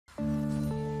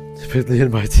Definitely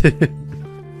in my team.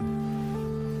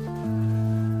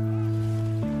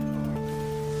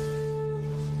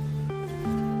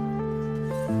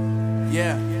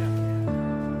 Yeah.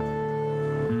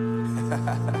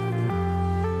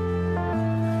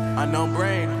 Unknown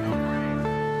Brain.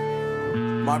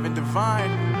 Marvin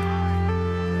Divine.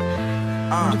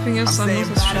 The thing is, I'm not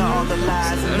a streamer.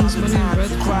 Earns money in red.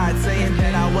 Cried saying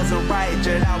that I wasn't right,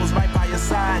 yet I was right by your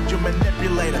side. You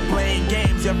manipulator, playing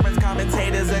games, your friends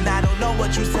commentators, and I don't know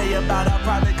what you say about our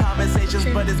private conversations,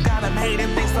 but it's got them hating.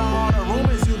 Thanks to all the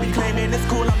rumors you be claiming. It's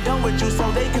cool, I'm done with you,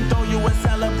 so they can throw you a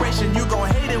celebration. You gon'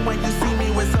 hate it when you see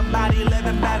me with somebody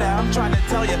living better. I'm trying to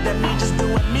tell you that me just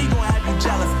doing me gon' have you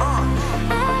jealous.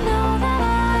 I know that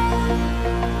I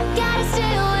gotta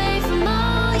stay away from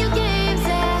all your games.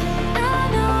 Yeah, I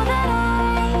know that I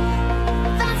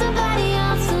found somebody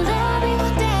else to love me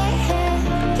one day.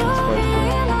 You'll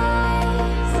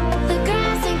realize the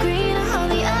grass ain't greener on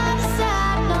the other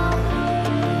side. No,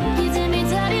 you did me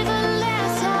dirty for the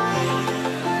last time,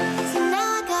 so now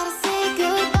I gotta say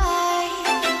goodbye.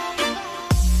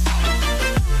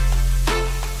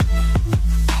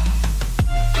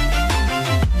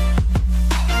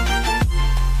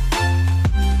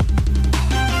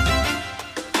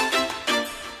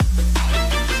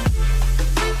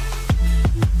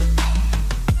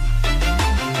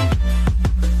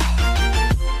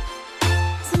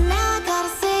 So now I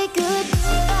gotta say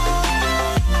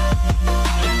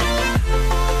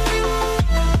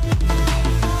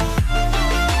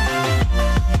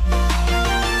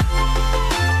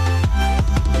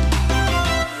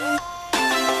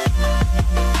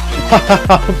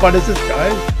What is this,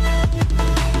 guys?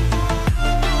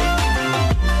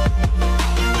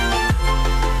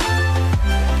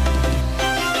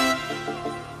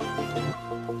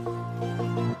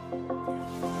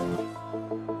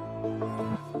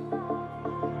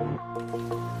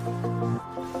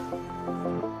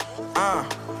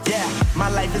 Yeah, my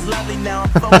life is lovely now, I'm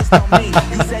focused on me.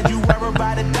 You said you were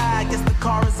about to die, I guess the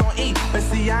car is on E. But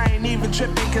see, I ain't even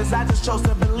tripping, cause I just chose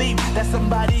to believe that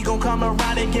somebody gon' come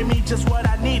around and give me just what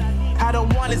I need. I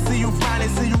don't wanna see you finding,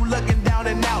 see you looking down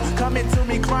and out, coming to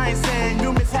me crying, saying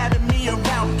you miss having me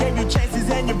around. Gave you chances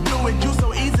and you blew it, you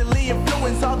so easily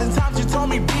influenced. All the times you told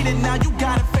me beat it, now you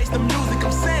gotta face the music.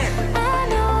 I'm saying I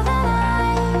know that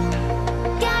I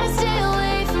gotta stay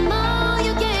away from all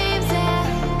your games. Yeah,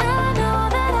 I know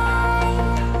that I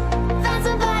found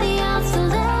somebody else to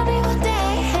love me one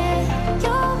day.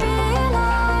 You'll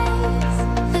realize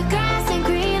the grass ain't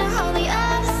greener on the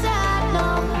other side. No,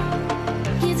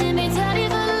 you did me dirty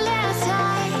for the last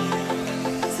time,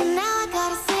 so now I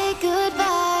gotta say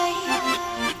goodbye.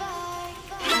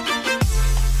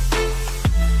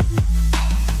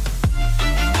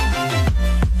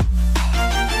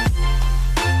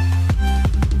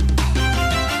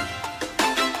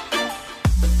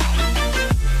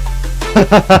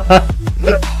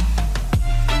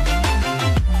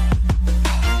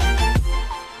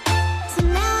 So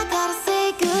now I gotta say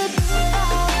goodbye.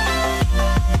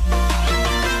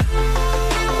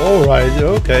 Alright,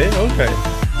 okay.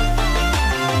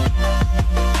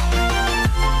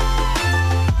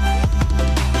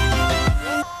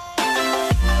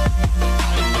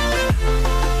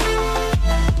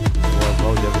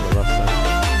 Well, yeah, but the last time.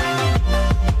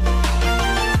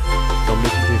 Don't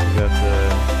make people get there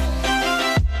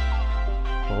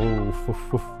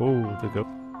go.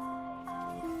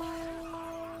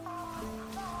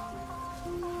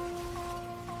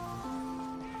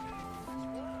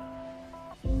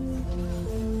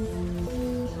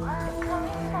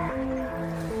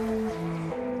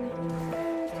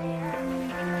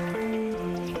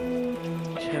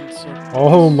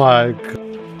 Oh my god.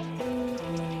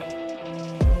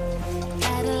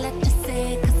 Gotta let you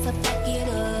say it, cause I back it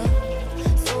up.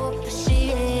 So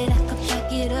appreciate I could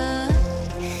back it up.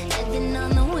 Heading on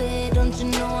the way, don't you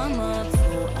know I'm up? So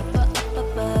up,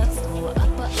 so up.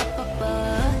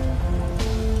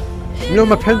 You know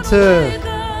my penta. There's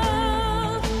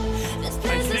I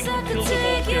places think I I could killed them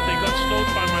all. take Yeah, they got slowed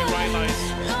by my right eyes.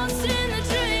 Lost in the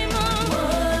dream of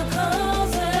what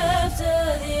comes after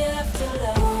the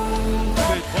afterlife.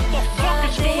 Wait, what the fuck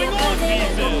is going on,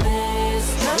 Jesus?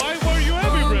 Why were you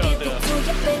everywhere there?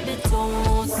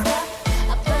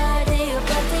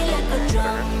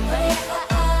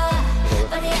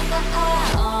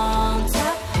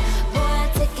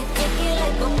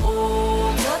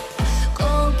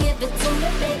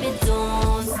 Don't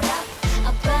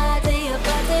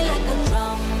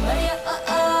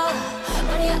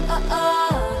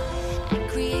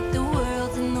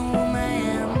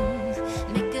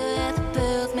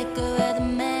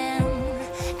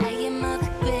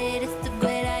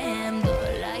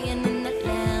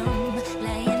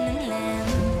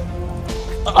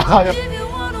Ah, If you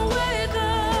wanna wake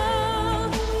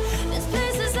up, there's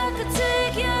places I could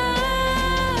take you.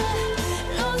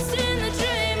 Lost in the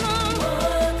dream of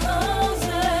what comes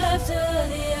after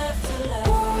the afterlife.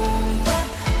 Boom, bap,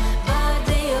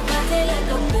 body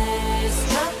like a bass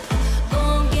drop.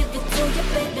 Gon' give it to you,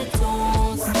 baby,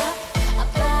 don't stop. A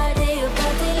body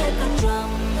like a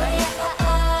drum. Body,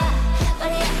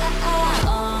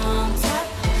 on top.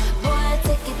 Boy,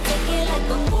 take it like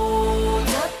a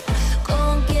hold up.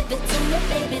 Gon' give it to me,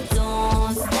 baby,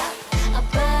 don't stop. A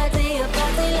body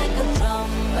like a drum.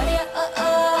 Body,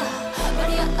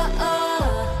 body,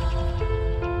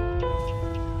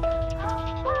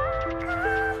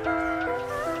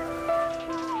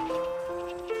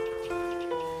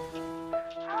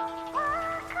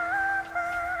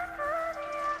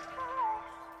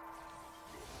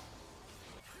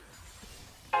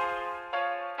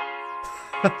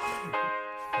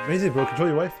 Amazing, bro. Control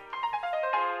your wife.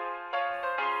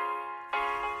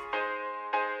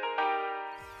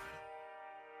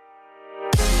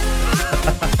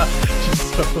 She's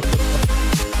so...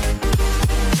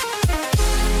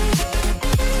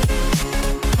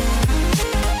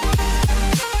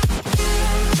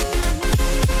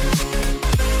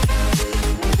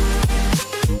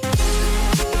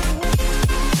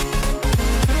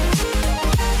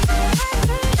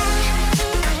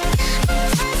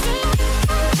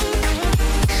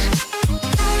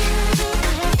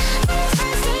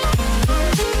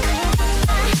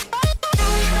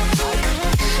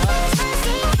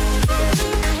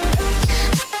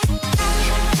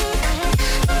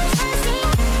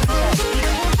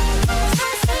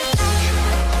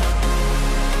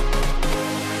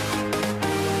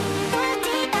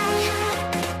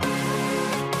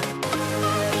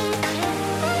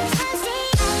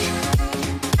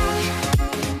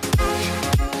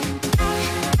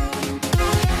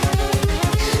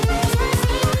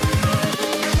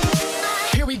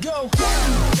 Here we go.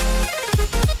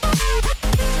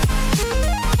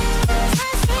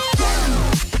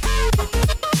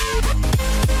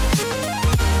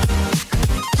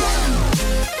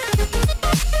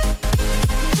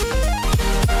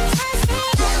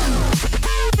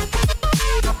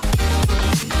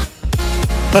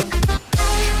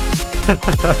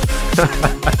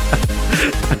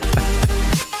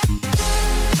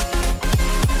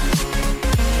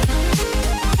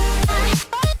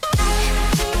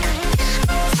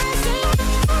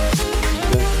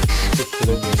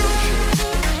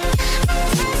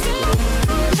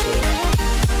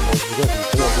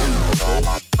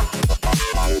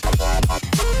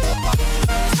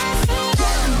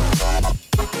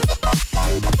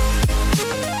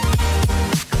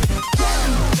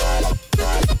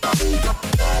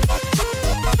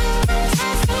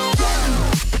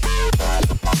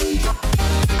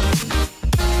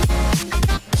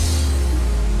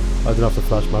 I didn't have to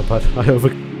flash my pad. I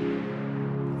over.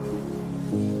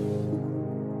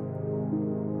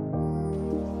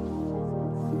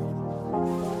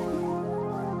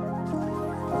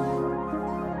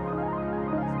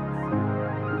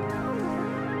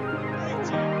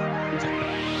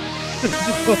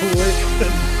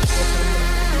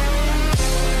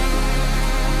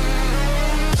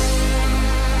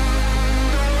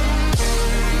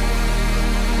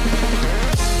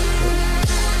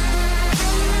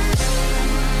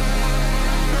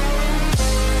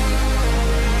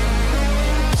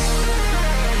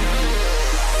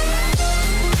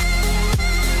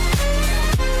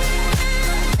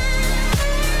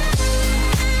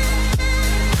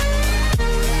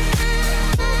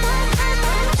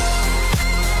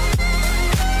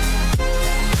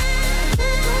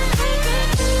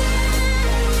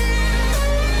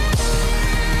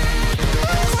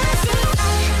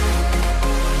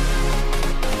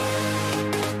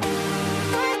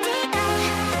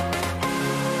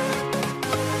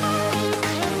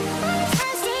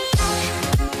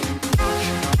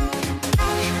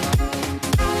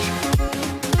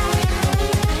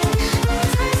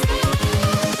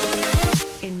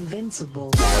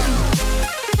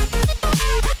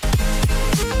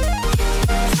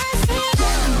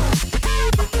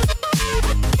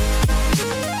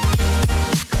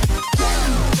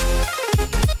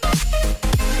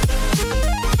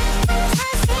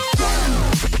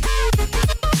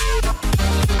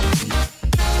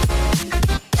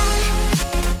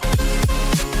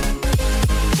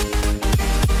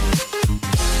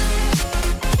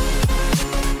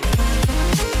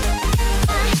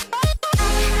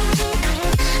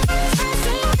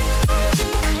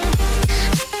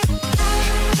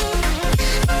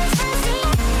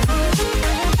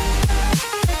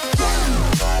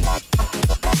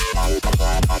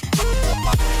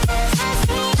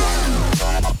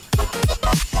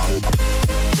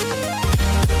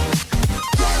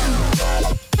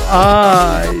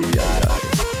 Ay, ay, ay.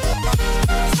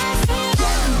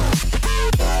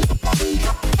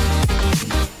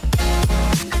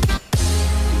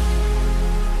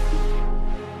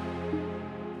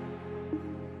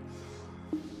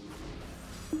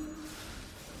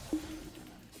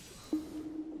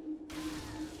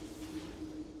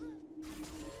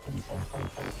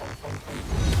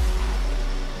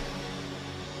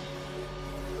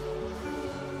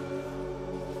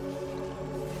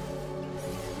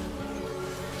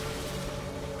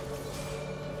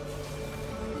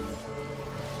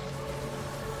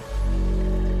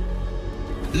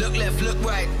 Look left, look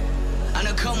right, and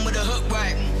I come with a hook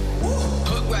right.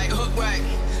 Hook right, hook right.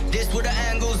 This what the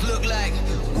angles look like.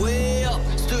 Way up,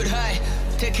 stood high,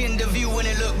 taking the view when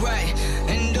it look right.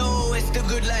 And oh, it's the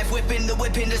good life, whipping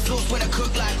the sauce when I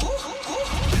cook like.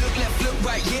 Look left, look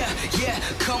right, yeah, yeah.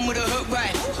 Come with a hook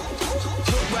right.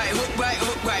 Hook right, hook right,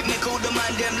 hook right. Make all the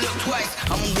man them look twice.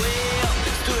 I'm way up,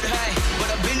 stood high, but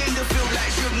I've been in the field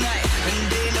like Suge Knight. And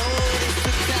they know this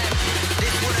took time.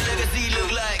 This what a legacy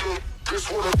look like. This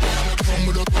what a come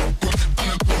with a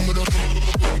come with a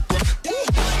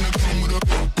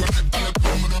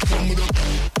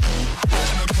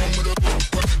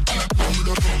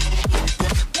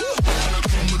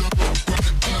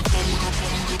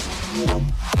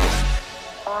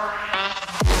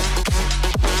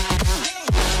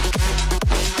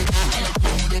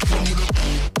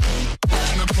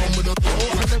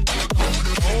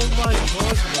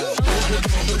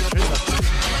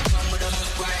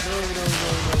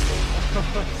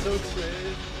So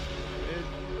crazy.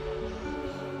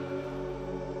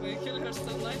 We kill her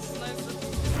so nice, nice.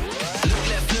 Look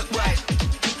left, look right,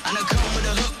 and I come with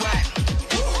a hook right.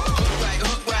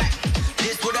 Hook right.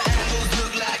 This what the angles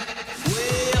look like.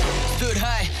 Way up, stood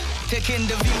high, taking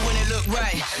the view when it look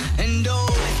right. And oh,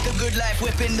 it's the good life,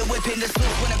 whipping the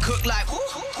sauce when I cook like.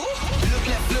 Look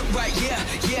left, look right, yeah,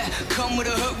 yeah. Come with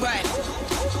a hook right.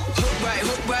 Hook right,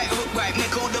 hook right, hook right.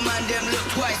 Make all the man them look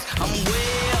twice. I'm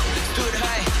way